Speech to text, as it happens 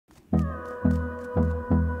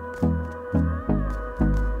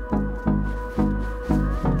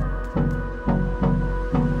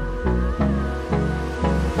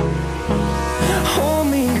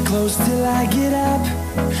close till I get up.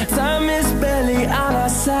 Time is barely on our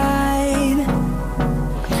side.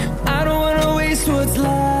 I don't wanna waste what's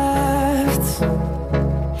left.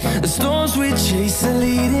 The storms we chase are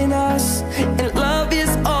leading us, and love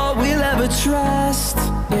is all we'll ever trust.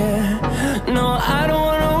 Yeah, no, I don't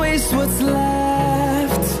wanna waste what's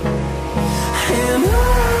left. And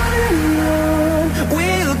on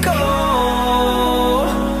we'll go,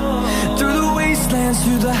 through the wastelands,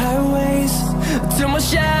 through the highways, till my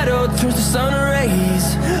shadow turns to sun rays.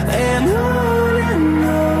 And on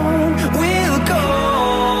we'll go,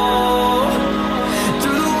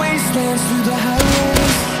 through the wastelands, through the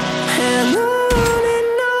highways, and on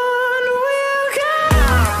we'll go.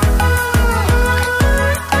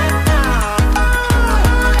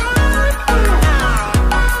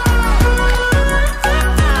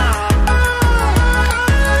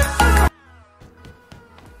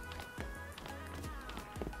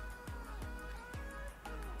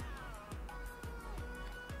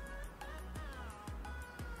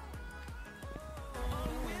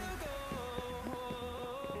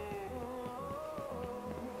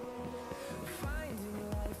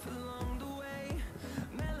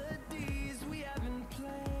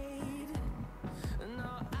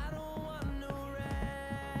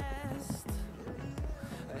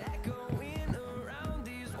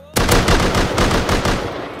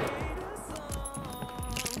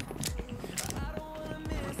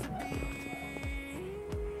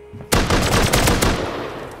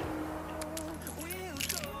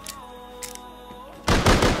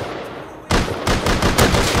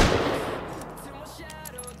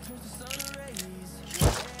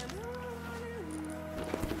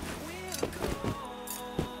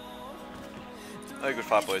 Oh, good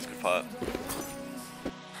fight, boys, good fight.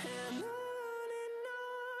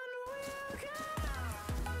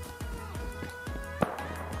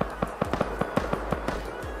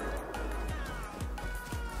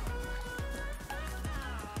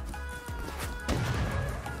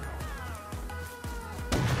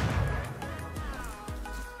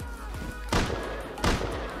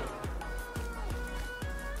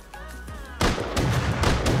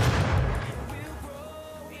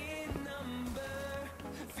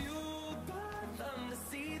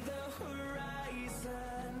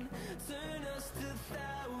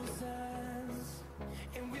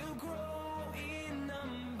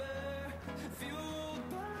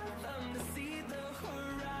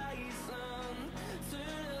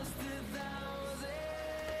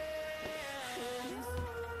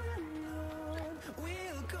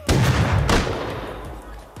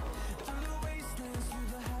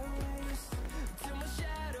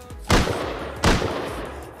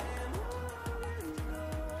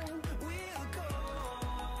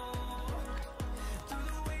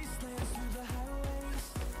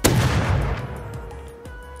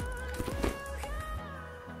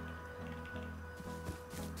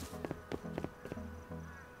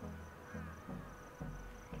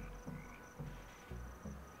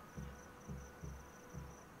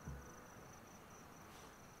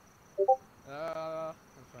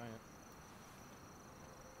 I'm fine.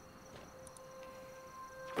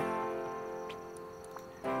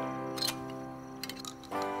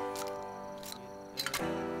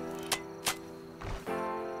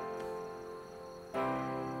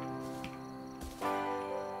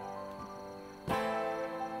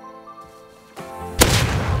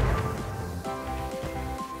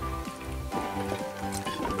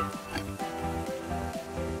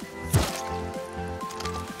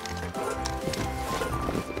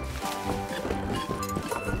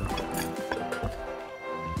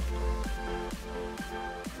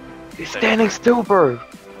 He's standing still, bro.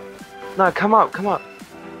 No, come up, come up.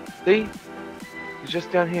 See? He's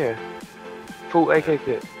just down here. Full AK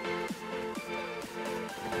kit.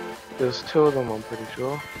 There's two of them, I'm pretty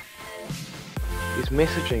sure. He's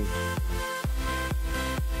messaging.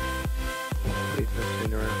 Please don't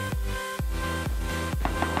turn around.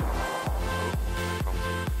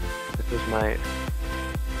 This is mate.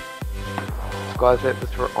 This guy's at this.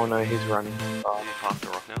 Oh no, he's running. Oh. Is he past the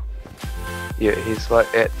rock now? Yeah, he's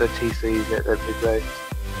like at the TCs at that big base.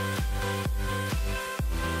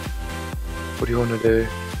 What do you want to do?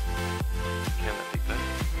 Can that big base?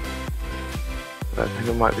 I think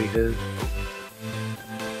it might be his.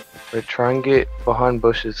 We're trying to get behind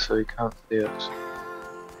bushes so he can't see us.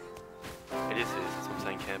 It is his, that's what I'm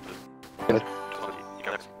saying, camp it. Yeah. You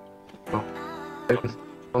go. Oh.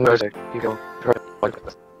 I'm going to keep going. Like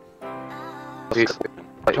this.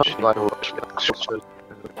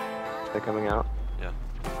 They're coming out. Yeah.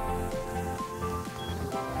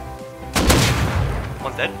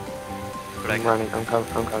 One's dead. Good I'm angle. running, I'm coming.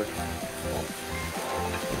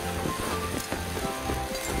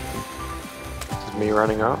 me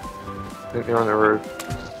running up. I think they're on the roof.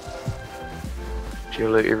 Did you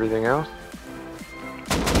loot everything else?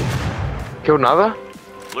 Killed another?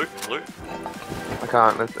 Loot, loot. I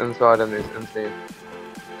can't, it's inside and there's insane.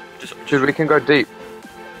 Just Dude, we can go deep.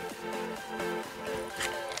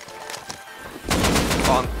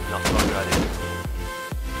 oh, not a good idea.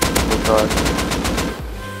 We'll try.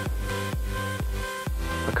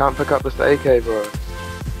 I can't pick up this AK, bro.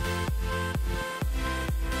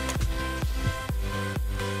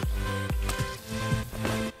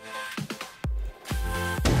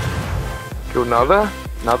 Killed another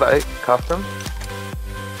 8 custom.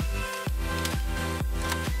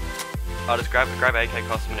 I'll just grab AK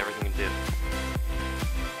custom and everything and dip.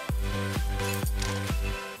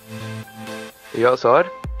 Are you outside?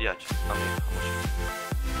 Yeah, just I'm here.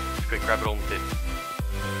 Just quick, grab it all and dip.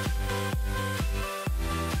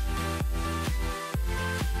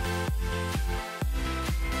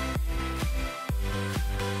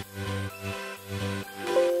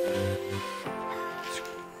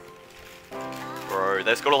 Bro,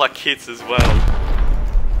 they've got all like kits as well.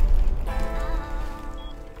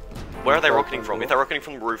 Where are they rocketing from? If they're rocketing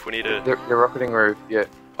from the roof, we need to... They're rocketing roof, yeah.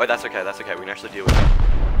 Oh, that's okay, we can actually deal with that.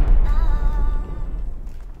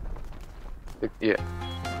 Yeah.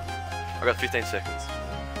 I got 15 seconds.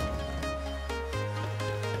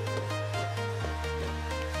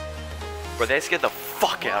 Bro, they scared the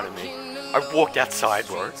fuck out of me. I walked outside,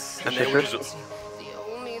 bro, and they were just...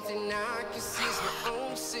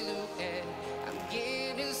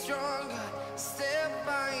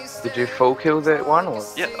 Did you full kill that one or?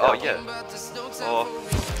 Yeah, oh yeah. Oh,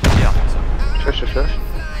 yeah, I think so. Shush, shush, shush.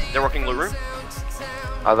 They're rocking loot room?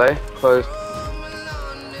 Are they? Closed.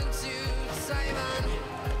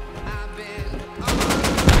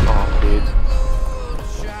 Oh, dude.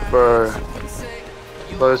 Bro.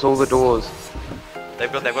 Close all the doors.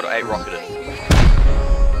 They've got 8 rocketed.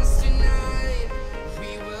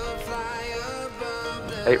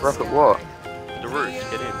 8 rocket what? The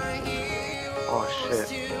roof, get in. Oh shit.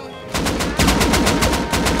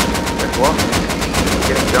 Wait, what?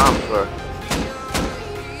 Getting jumped, bro.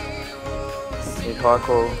 Need high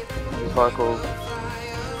call. Use high call.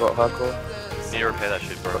 Got high call. Need to repair that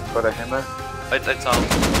shit, bro. Got a hammer. It's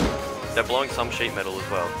they're blowing some sheet metal as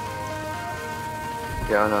well.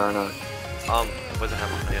 Yeah, I know. Where's the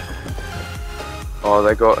hammer? Yeah. Oh,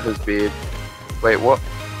 they got his beard. Wait, what?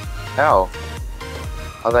 How?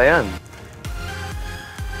 Are they in?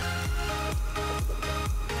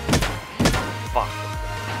 Fuck.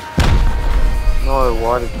 No,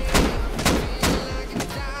 why did...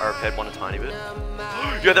 I repaired one a tiny bit.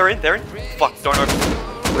 Yeah, they're in. Fuck, don't open.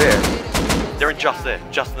 Where? They're in just there,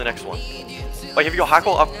 just in the next one. Wait, have you got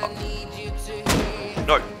hackle up?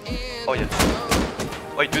 No. Oh yeah.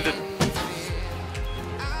 Wait, do the...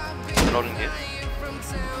 They're not in here.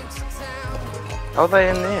 How are they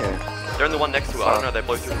in there? They're in the one next to it. I don't know, they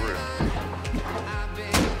blow through the roof.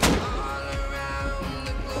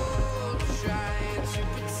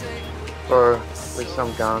 Bro, with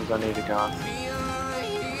some guns, I need a gun.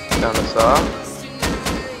 Down the side.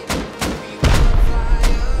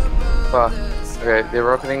 Fuck. Okay, they're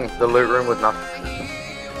rocketing the loot room with nothing.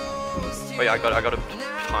 Wait, I got a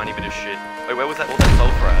tiny bit of shit. Wait, where was that all that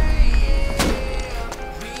sulfur at?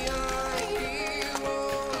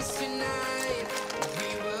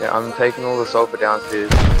 Yeah, I'm taking all the sulfur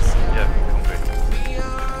downstairs. Yeah, concrete.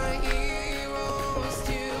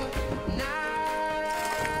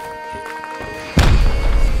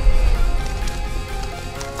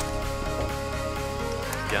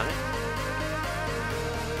 Down it?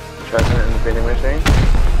 Trapping it in the vending machine.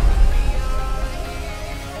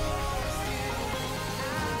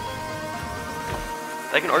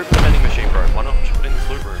 They can open the vending machine, bro. Why not just put it in this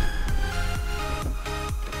loot room?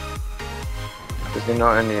 Is there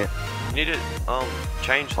not in there? You need to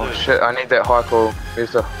change the... Oh shit, I need that high call.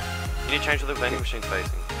 Where's the... You need to change where the vending machine's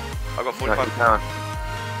facing. I've got No, you 45... can't.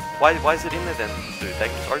 Why is it in there then, dude? They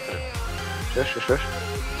can just open it. Shush, shush, shush.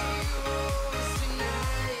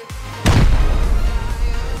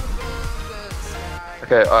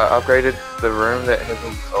 Okay, I upgraded the room that has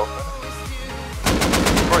all the sulfur.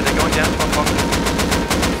 Bro, they're going down to my fucking...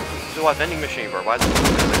 To our vending machine, bro. Why is it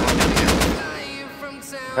going down here?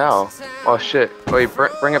 How? Oh shit. Wait,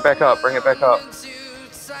 bring it back up, bring it back up. Just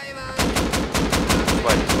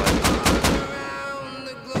wait.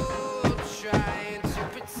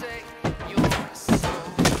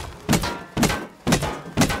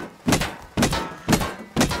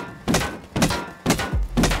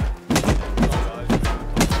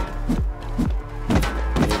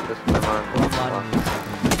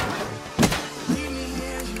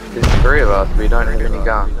 There's 3 of us, we don't have any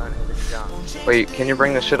guns. Wait, can you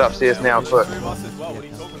bring the shit upstairs now, quick? Two of us as well. What are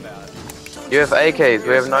you talking about? You have AKs,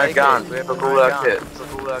 we have no guns, we have all our kits.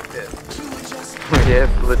 We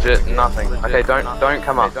have legit nothing. Okay, don't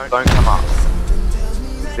come up, don't come up.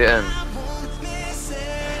 Get in.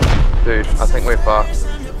 Dude, I think we're fucked. I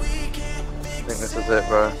think this is it,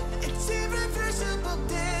 bro.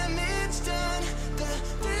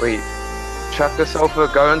 Wait, chuck the sulfur,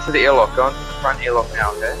 go into the airlock, go into the front airlock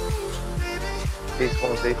now, okay?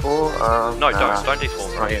 Despawn C4, No, nah. don't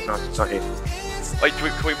despawn. Not yet, not yet. Wait,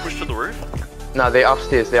 can we push to the roof? No, they're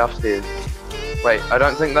upstairs, Wait, I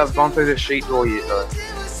don't think they've gone through the sheet door yet though.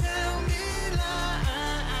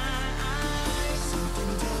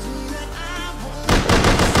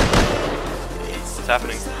 What's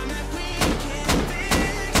happening?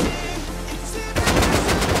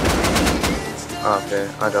 Oh, okay,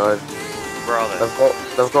 I died. Where are they?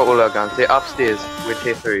 They've got all our guns. They're upstairs. We're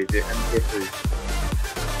tier 3. They're in tier 3.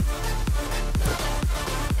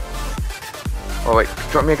 Oh wait,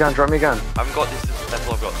 drop me a gun. I haven't got this, that's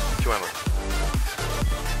all I've got. 2 ammo.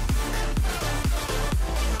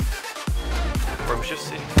 Bro, we should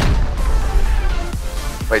see.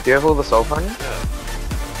 Wait, do you have all the sulfur on you? Yeah.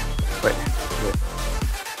 Wait, yeah.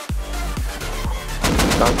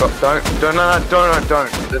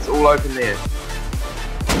 Don't. It's all open there.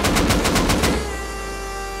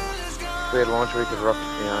 If we had launcher, we could rock.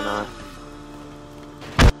 Yeah, I know.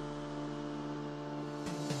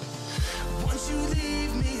 Once you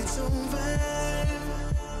leave me, it's over.